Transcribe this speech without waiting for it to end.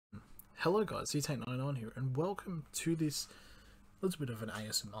Hello guys, C899 here, and welcome to this little bit of an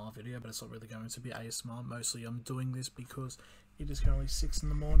ASMR video, but it's not really going to be ASMR. Mostly I'm doing this because it is currently 6 in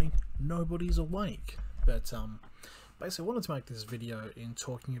the morning, nobody's awake. But basically I wanted to make this video in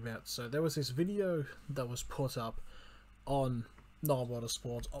talking about, so there was this video that was put up on Water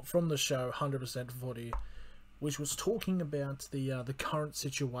Sports from the show 100% Footy, which was talking about the current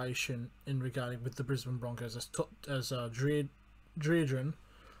situation in regarding with the Brisbane Broncos as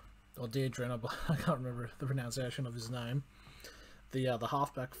Deirdre, I can't remember the pronunciation of his name. The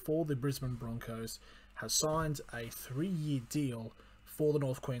halfback for the Brisbane Broncos has signed a 3-year deal for the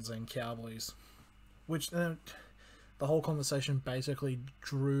North Queensland Cowboys, which the whole conversation basically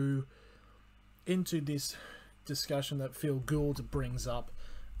drew into this discussion that Phil Gould brings up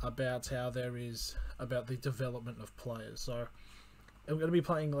about how there is about the development of players. So I'm going to be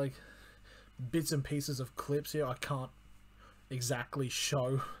playing like bits and pieces of clips here. I can't exactly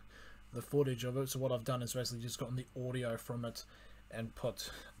show the footage of it, so what I've done is basically just gotten the audio from it and put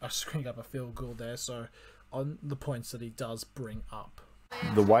a screen up a Phil Gould there, so on the points that he does bring up.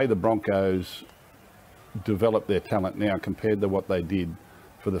 The way the Broncos develop their talent now compared to what they did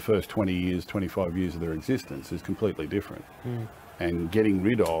for the first 20 years, 25 years of their existence is completely different. And getting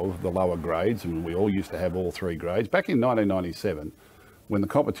rid of the lower grades, and we all used to have all 3 grades. Back in 1997, when the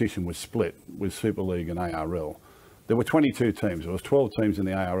competition was split with Super League and ARL, there were 22 teams. There was 12 teams in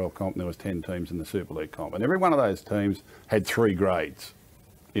the ARL comp, and there was 10 teams in the Super League comp. And every one of those teams had 3 grades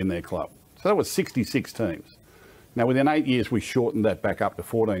in their club. So that was 66 teams. Now, within 8 years, we shortened that back up to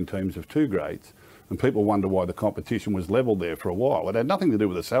 14 teams of 2 grades. And people wonder why the competition was levelled there for a while. It had nothing to do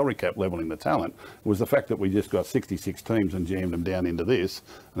with the salary cap levelling the talent. It was the fact that we just got 66 teams and jammed them down into this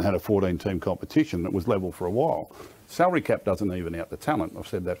and had a 14-team competition that was level for a while. Salary cap doesn't even out the talent. I've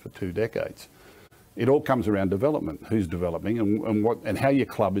said that for 2 decades. It all comes around development, who's developing and how your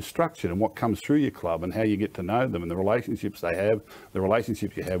club is structured and what comes through your club and how you get to know them and the relationships they have, the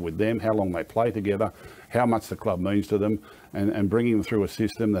relationships you have with them, how long they play together, how much the club means to them, and bringing them through a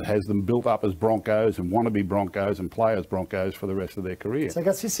system that has them built up as Broncos and wannabe Broncos and play as Broncos for the rest of their career. So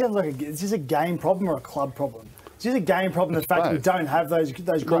guys, this sounds like is this a game problem or a club problem? Is this a game problem, the fact that we don't have those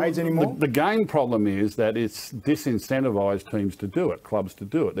grades anymore? The game problem is that it's disincentivised teams to do it, clubs to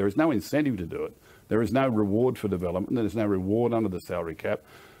do it. There is no incentive to do it. There is no reward for development. There's no reward under the salary cap.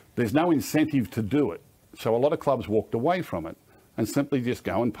 There's no incentive to do it. So a lot of clubs walked away from it and simply just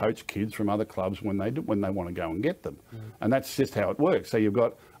go and poach kids from other clubs when they want to go and get them. And that's just how it works. So you've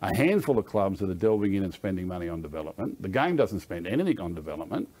got a handful of clubs that are delving in and spending money on development. The game doesn't spend anything on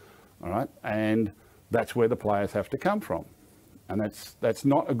development, all right? And that's where the players have to come from. And that's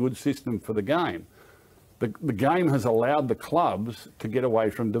not a good system for the game. The game has allowed the clubs to get away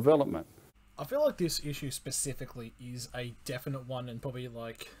from development. I feel like this issue specifically is a definite one and probably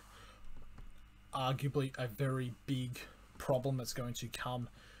like arguably a very big problem that's going to come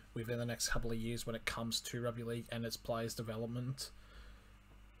within the next couple of years when it comes to rugby league and its players' development.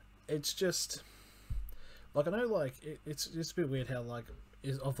 It's just like, I know like it's just a bit weird how like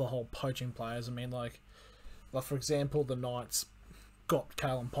of the whole poaching players. I mean like for example, the Knights got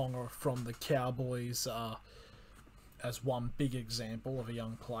Kalen Ponga from the Cowboys as one big example of a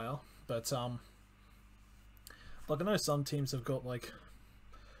young player. But like I know some teams have got like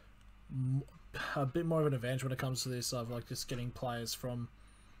a bit more of an advantage when it comes to this of like just getting players from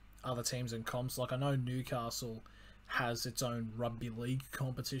other teams and comps. Like I know Newcastle has its own rugby league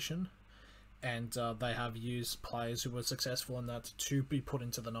competition, and they have used players who were successful in that to be put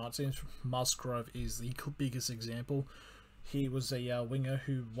into the Knights teams. Musgrove is the biggest example. He was a winger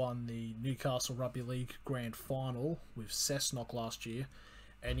who won the Newcastle Rugby League Grand Final with Cessnock last year.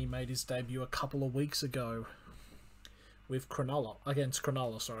 And he made his debut a couple of weeks ago with against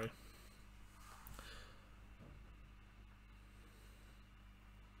Cronulla, sorry.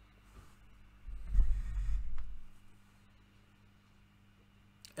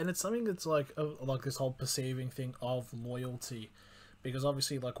 And it's something that's like this whole perceiving thing of loyalty, because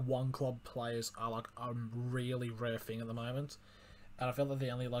obviously like one club players are like a really rare thing at the moment, and I feel like the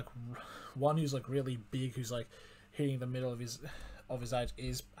only like one who's like really big, who's like hitting the middle of his age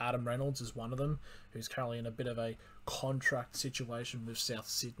is Adam Reynolds, is one of them, who's currently in a bit of a contract situation with South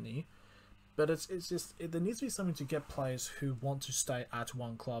Sydney. But it's just there needs to be something to get players who want to stay at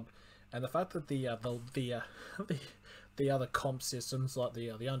one club, and the fact that the other comp systems like the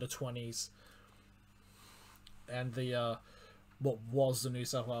under-20s and the what was the New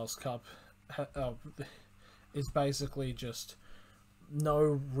South Wales Cup is basically just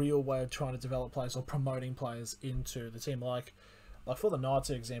no real way of trying to develop players or promoting players into the team. Like for the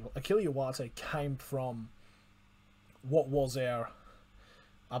Knights example, Akili Iwate came from what was our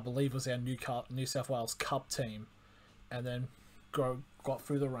I believe was our New South Wales Cup team, and then got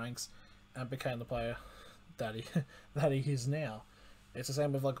through the ranks and became the player that he is now. It's the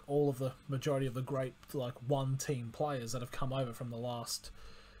same with like all of the majority of the great like one team players that have come over from the last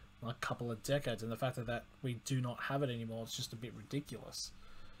like couple of decades, and the fact that we do not have it anymore, it's just a bit ridiculous.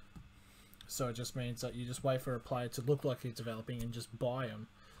 So it just means that you just wait for a player to look like he's developing and just buy him.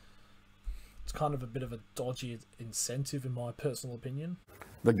 It's kind of a bit of a dodgy incentive in my personal opinion.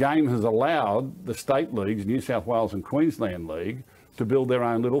 The game has allowed the state leagues, New South Wales and Queensland League, to build their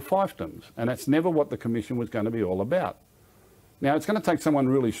own little fiefdoms, and that's never what the Commission was going to be all about. Now, it's going to take someone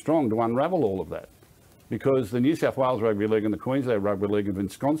really strong to unravel all of that, because the New South Wales Rugby League and the Queensland Rugby League have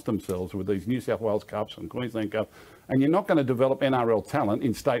ensconced themselves with these New South Wales Cups and Queensland Cup, and you're not going to develop NRL talent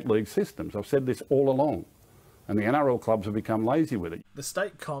in state league systems. I've said this all along, and the NRL clubs have become lazy with it. The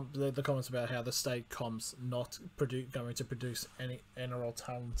state comp, the comments about how the state comp's not going to produce any NRL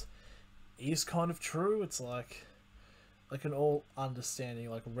talent is kind of true. It's like an all understanding,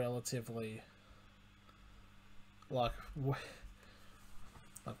 like relatively, like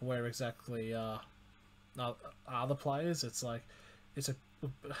where exactly are the players. It's like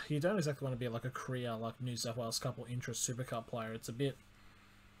you don't exactly want to be like a career like New South Wales Cup or Interest Super Cup player. It's a bit.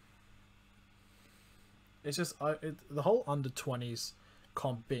 It's just the whole under-20s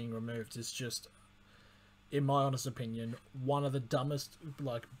comp being removed is just, in my honest opinion, one of the dumbest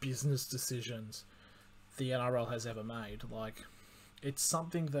like business decisions the NRL has ever made. Like, it's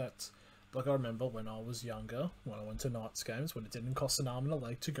something that, like, I remember when I was younger, when I went to Knights games, when it didn't cost an arm and a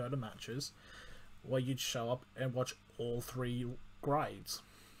leg to go to matches, where you'd show up and watch all three grades,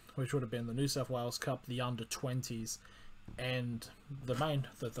 which would have been the New South Wales Cup, the under-20s, and the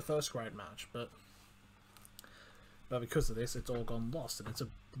first grade match. But because of this, it's all gone lost, and it's a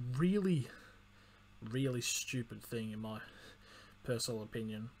really, really stupid thing in my personal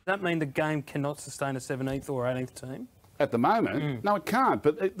opinion. Does that mean the game cannot sustain a 17th or 18th team? At the moment, no, it can't.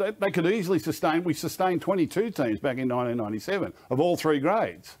 But they could easily sustain. We sustained 22 teams back in 1997 of all three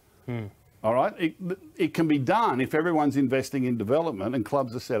grades. All right, it can be done if everyone's investing in development and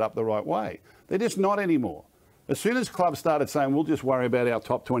clubs are set up the right way. They're just not anymore. As soon as clubs started saying, we'll just worry about our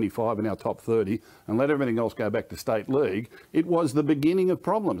top 25 and our top 30 and let everything else go back to state league, it was the beginning of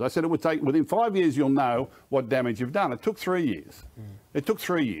problems. I said it would take, within 5 years, you'll know what damage you've done. It took 3 years. It took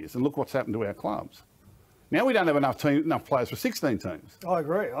 3 years, and look what's happened to our clubs. Now we don't have enough players for 16 teams. I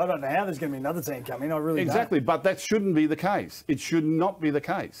agree. I don't know how there's going to be another team coming. I really Exactly, don't. but that shouldn't be the case. It should not be the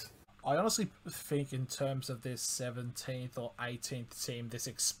case. I honestly think in terms of this 17th or 18th team, this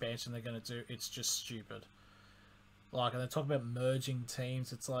expansion they're going to do, it's just stupid. Like, and they talk about merging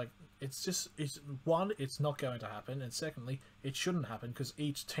teams. It's like, it's one, it's not going to happen, and secondly, it shouldn't happen because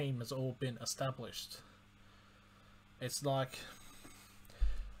each team has all been established. It's like,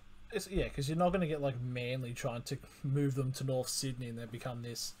 because you're not going to get like Manly trying to move them to North Sydney and then become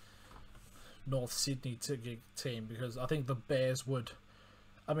this North Sydney team, because I think the Bears would.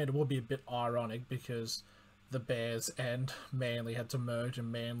 I mean, it would be a bit ironic because the Bears and Manly had to merge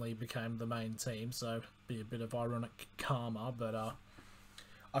and Manly became the main team, so it'd be a bit of ironic karma. But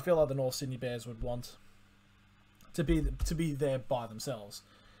I feel like the North Sydney Bears would want to be there by themselves.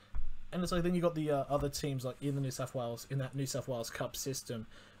 And it's like then you got the other teams like in that New South Wales Cup system.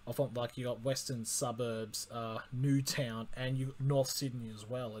 I thought like you got Western Suburbs, Newtown, and North Sydney as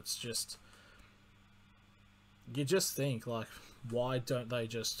well. It's just you just think like, why don't they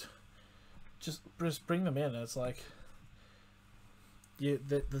just bring them in? And it's like, the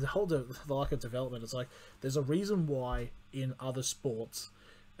lack of development. It's like there's a reason why in other sports,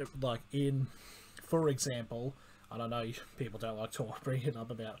 like for example, I don't know, people don't like bringing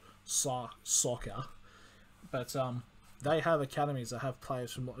up about soccer, but they have academies that have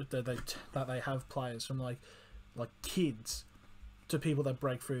players from that they have players from like kids to people that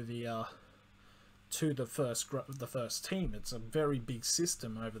break through to the first team. It's a very big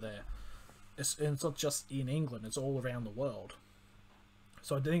system over there. And it's not just in England, it's all around the world.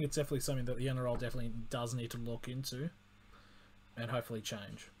 So I think it's definitely something that the NRL definitely does need to look into and hopefully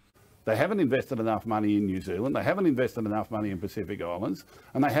change. They haven't invested enough money in New Zealand, they haven't invested enough money in Pacific Islands,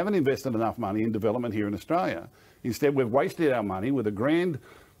 and they haven't invested enough money in development here in Australia. Instead, we've wasted our money with a grand,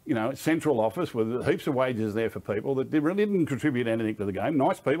 central office with heaps of wages there for people that really didn't contribute anything to the game.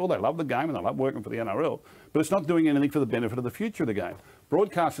 Nice people, they love the game and they love working for the NRL, but it's not doing anything for the benefit of the future of the game.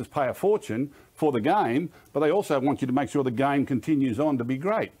 Broadcasters pay a fortune for the game, but they also want you to make sure the game continues on to be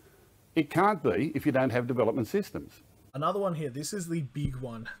great. It can't be if you don't have development systems. Another one here, this is the big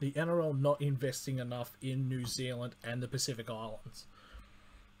one. The NRL not investing enough in New Zealand and the Pacific Islands.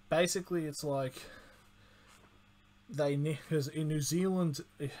 Basically, it's like they need, because in New Zealand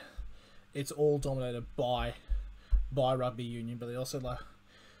it's all dominated by rugby union, but they also like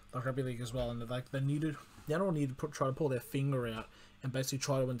rugby league as well, and like they don't need to try to pull their finger out and basically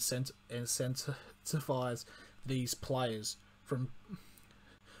try to incentivize these players from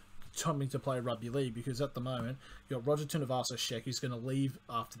coming to play rugby league, because at the moment you got Roger Tuivasa-Sheck, who's going to leave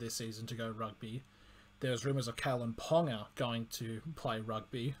after this season to go rugby. There's rumours of Kalen Ponga going to play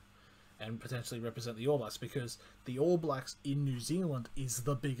rugby and potentially represent the All Blacks, because the All Blacks in New Zealand is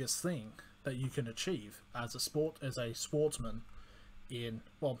the biggest thing that you can achieve as a sportsman in,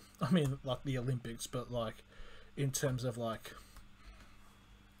 well, I mean, like the Olympics, but like in terms of like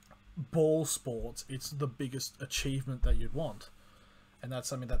ball sports, it's the biggest achievement that you'd want, and that's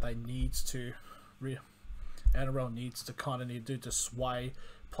something that they need to NRL needs to kind of do to sway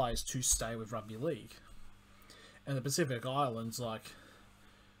players to stay with rugby league. And the Pacific Islands, like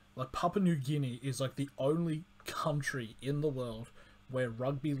Papua New Guinea is like the only country in the world where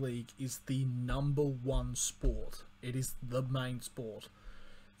rugby league is the #1 sport. It is the main sport.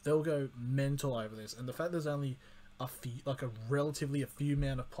 They'll go mental over this, and the fact there's only a few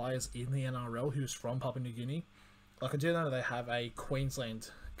amount of players in the NRL who's from Papua New Guinea. Like, I do know they have a Queensland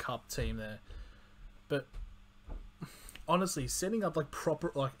Cup team there, but honestly, setting up like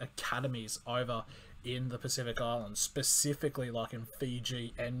proper like academies over in the Pacific Islands, specifically like in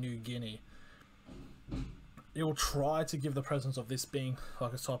Fiji and New Guinea, it will try to give the presence of this being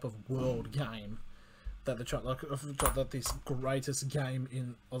like a type of world game, that they try that this greatest game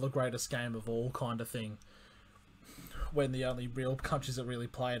in, or the greatest game of all kind of thing, when the only real countries that really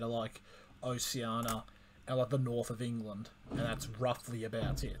play it are like Oceania and like the north of England, and that's roughly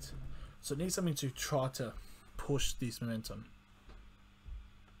about it. So it needs something to try to push this momentum.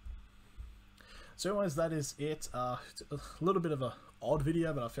 So anyways, that is it. It's a little bit of a odd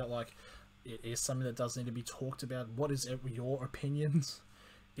video, but I felt like it is something that does need to be talked about. What is your opinions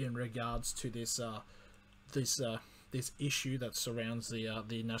in regards to this this issue that surrounds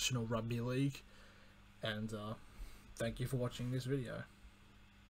the National Rugby League? And thank you for watching this video.